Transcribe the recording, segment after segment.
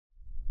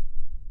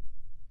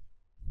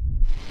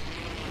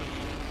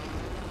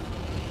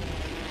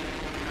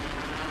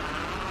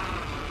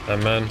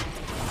man.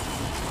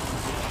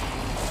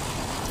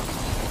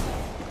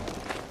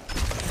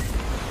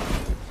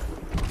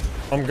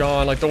 I'm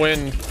gone like the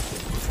wind.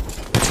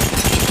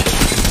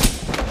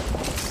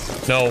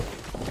 No.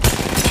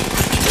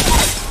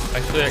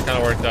 Actually, it kind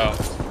of worked out.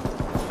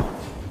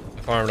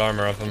 I farmed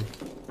armor off him.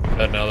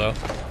 Dead now, though.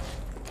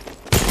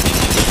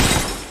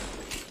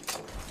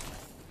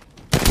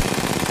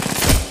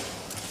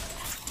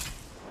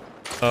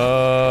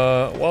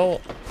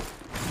 Well.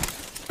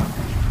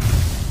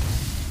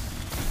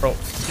 Bro,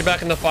 get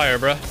back in the fire,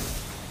 bruh.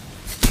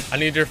 I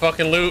need your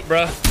fucking loot,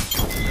 bruh.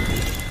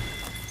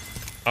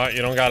 Alright,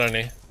 you don't got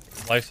any.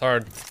 Life's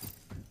hard.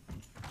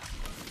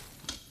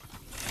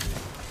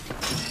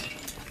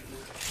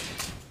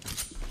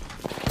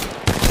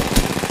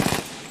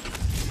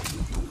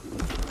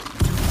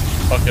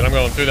 Fuck it, I'm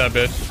going through that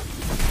bitch.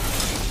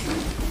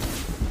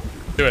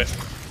 Do it.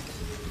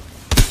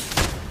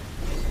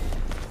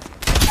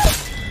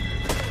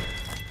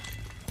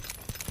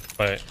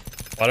 Wait,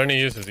 why don't he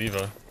use his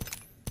Eva?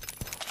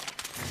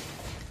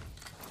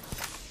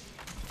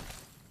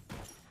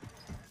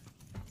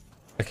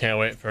 I can't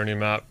wait for a new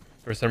map.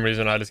 For some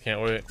reason, I just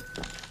can't wait.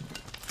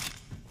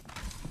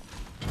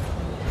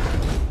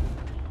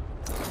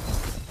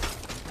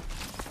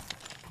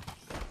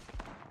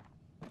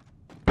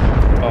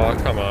 Oh,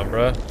 come on,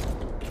 bruh.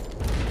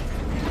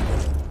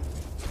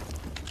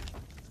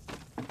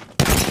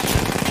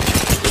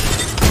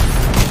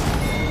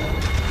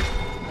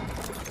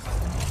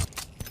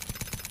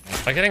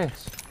 Am I getting...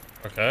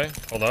 Okay,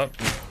 hold up.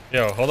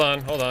 Yo, hold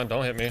on,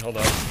 don't hit me, hold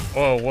on.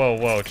 Whoa, whoa,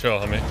 whoa, chill,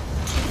 homie.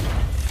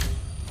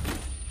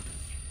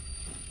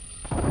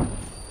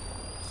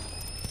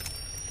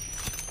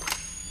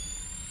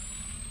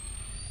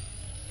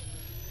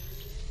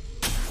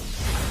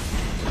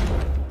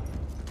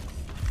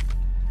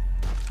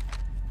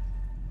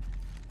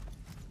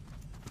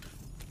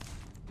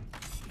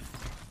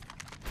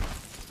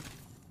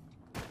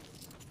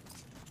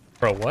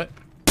 Bro, what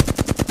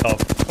the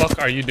fuck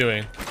are you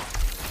doing?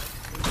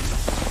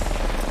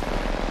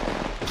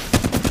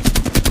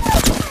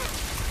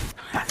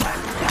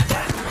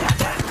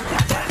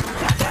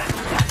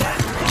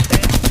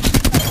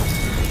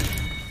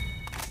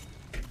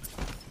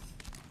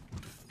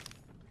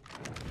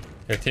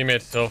 Your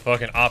teammate's still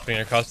fucking opping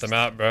across the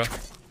map, bro.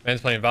 Man's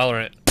playing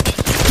Valorant.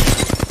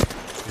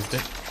 He's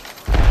dead.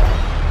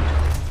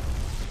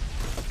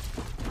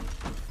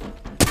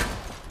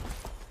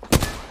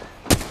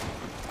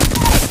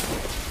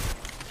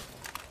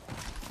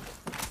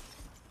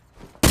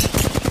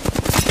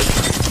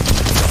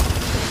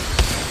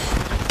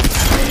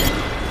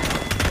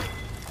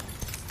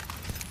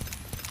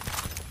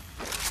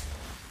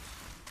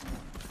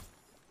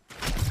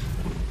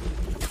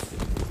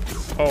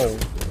 Oh,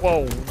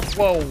 whoa,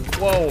 whoa,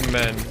 whoa,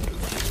 man.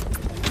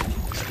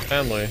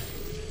 Family.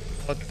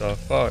 What the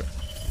fuck?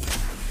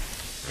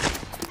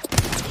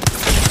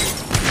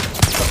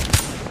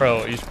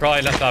 Bro, you should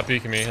probably not stop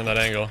peeking me in that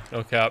angle.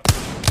 No cap.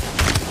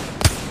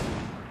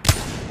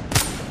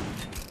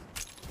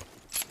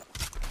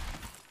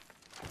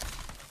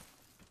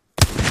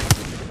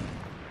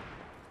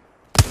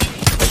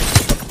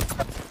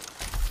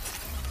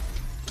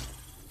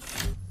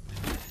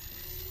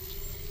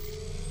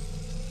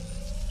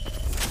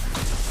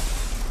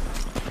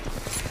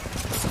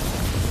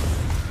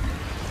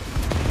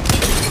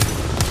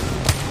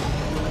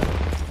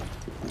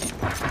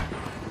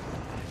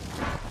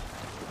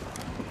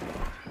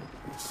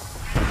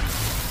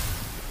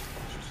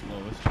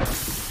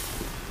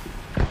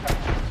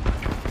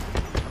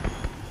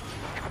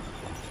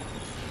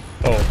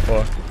 Oh,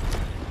 fuck.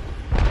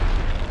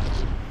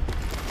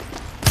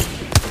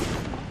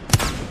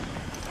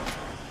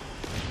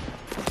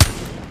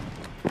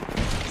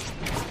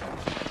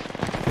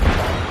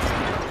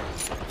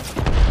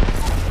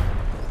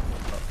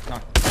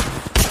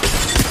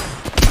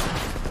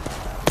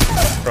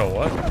 Bro,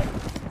 what?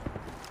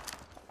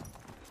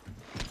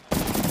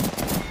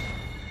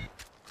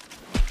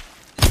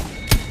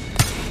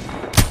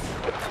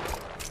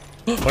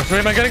 Which way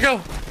am I gonna go?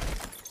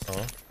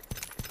 Oh.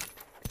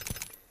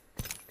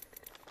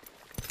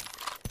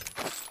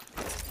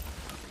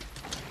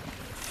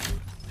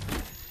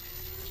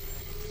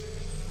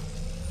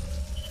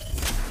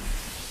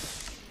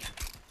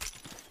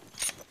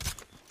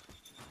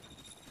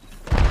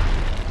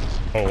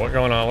 Oh, what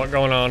going on? What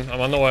going on? I'm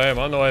on the way. I'm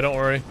on the way. Don't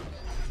worry.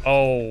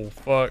 Oh,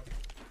 fuck.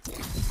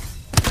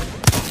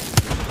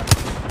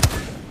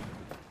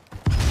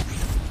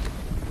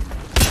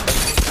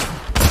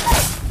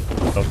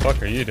 What the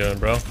fuck are you doing,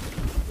 bro?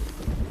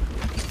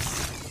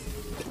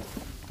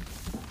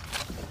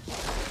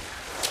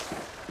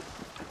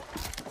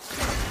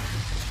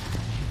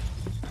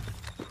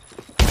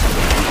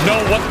 No,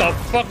 what the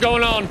fuck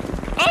going on?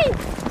 Oh!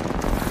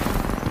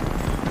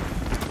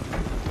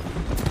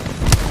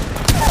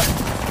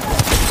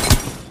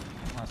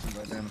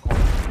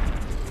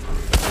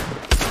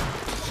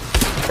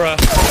 Bruh.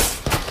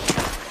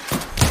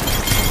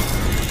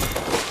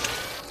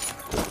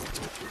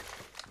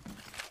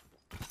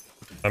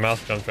 My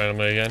mouse jumped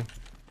randomly again.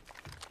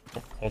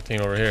 Whole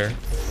team over here.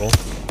 Cool.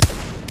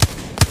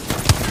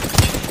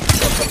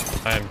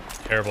 I am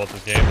terrible at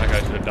this game. That guy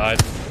should have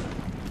died.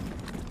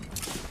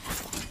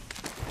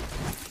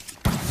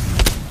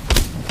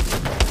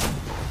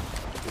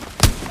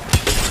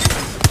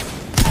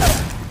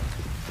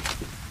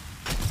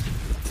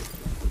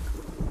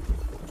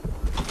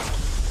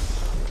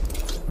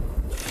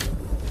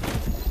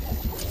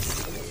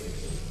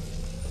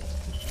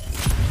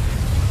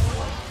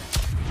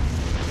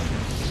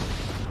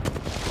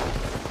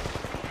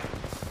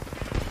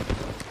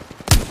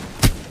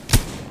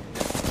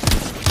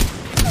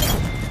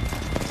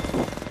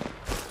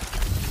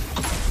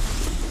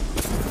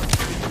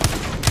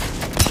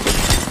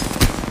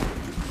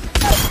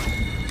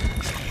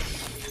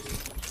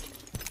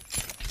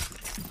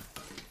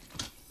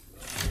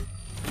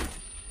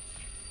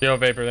 Yo,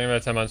 Vapor, think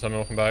about 10 months, I'm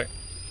welcome back.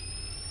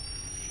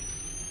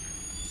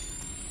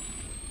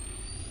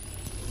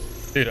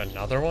 Dude,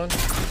 another one?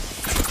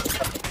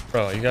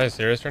 Bro, are you guys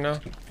serious right now?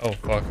 Oh,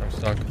 fuck, I'm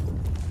stuck.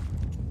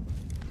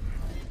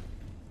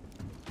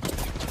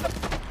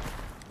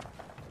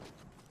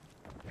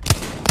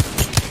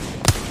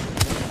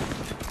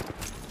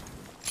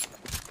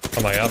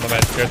 Oh my god, my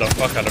man scared the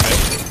fuck out of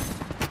me.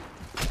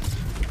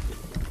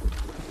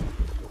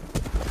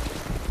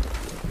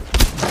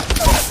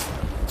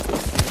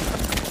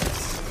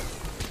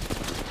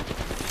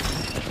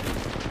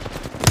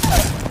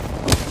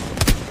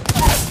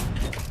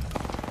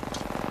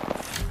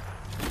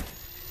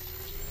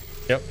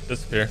 Yep,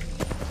 disappear.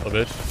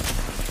 Little bitch.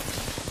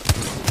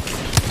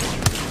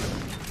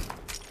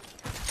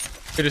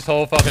 Dude, his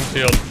whole fucking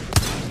shield.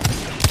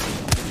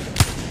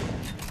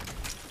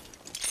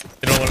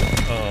 You don't want to.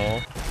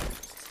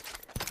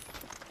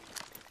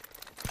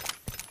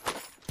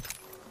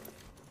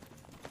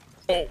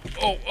 Oh.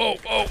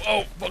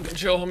 Oh. Fucking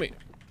chill, homie.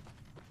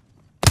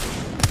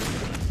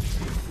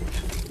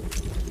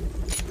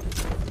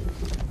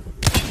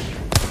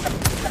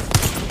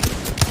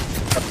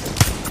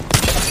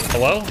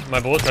 Hello? My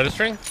bullets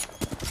registering?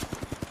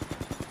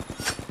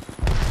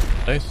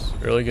 Nice.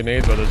 Really good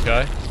nades by this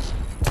guy.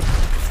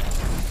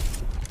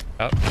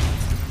 Yep.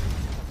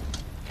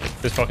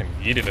 Just fucking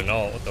yeeted and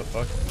all. What the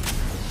fuck?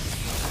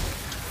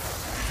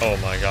 Oh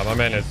my god, my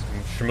man is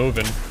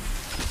moving.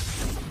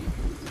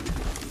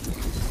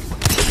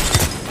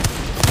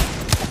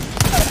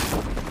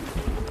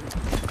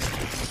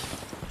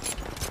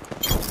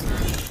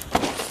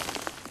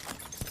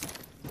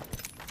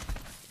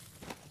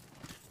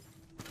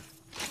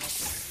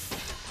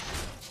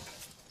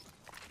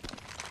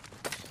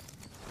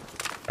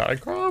 Gotta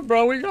crawl,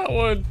 bro. We got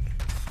one.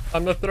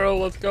 On the throw.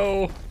 Let's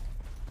go.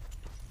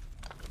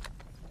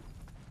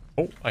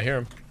 Oh, I hear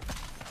him.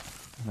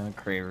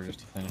 Craver just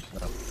to finish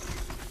it up.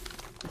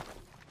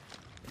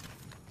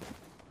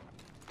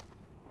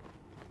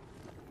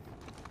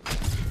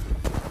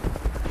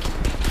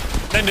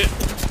 Send it.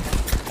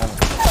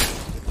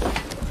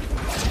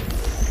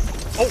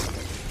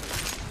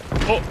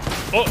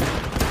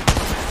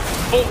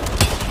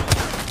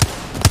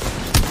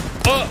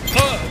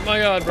 Oh my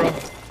god, bro.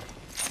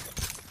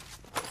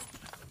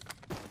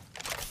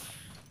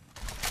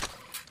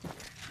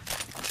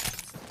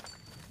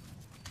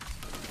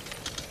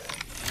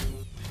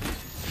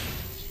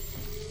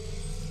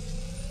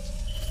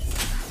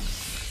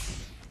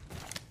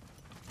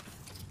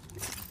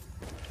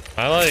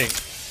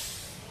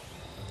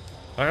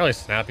 I'm really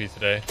snappy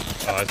today.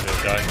 Oh, I see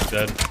this guy. He's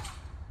dead.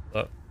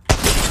 Look.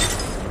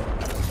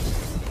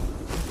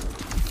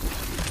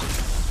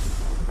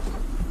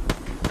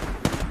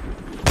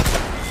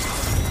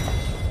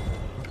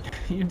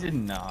 You did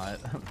not.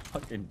 I'm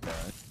fucking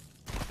done.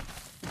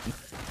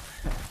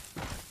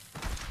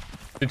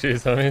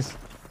 GG's, homies.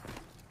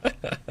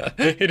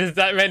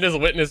 That man just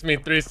witnessed me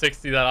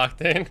 360 that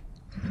Octane.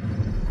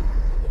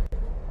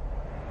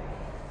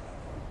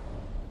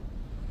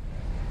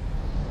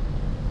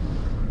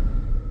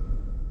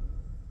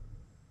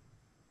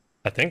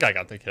 I think I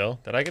got the kill.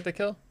 Did I get the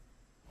kill?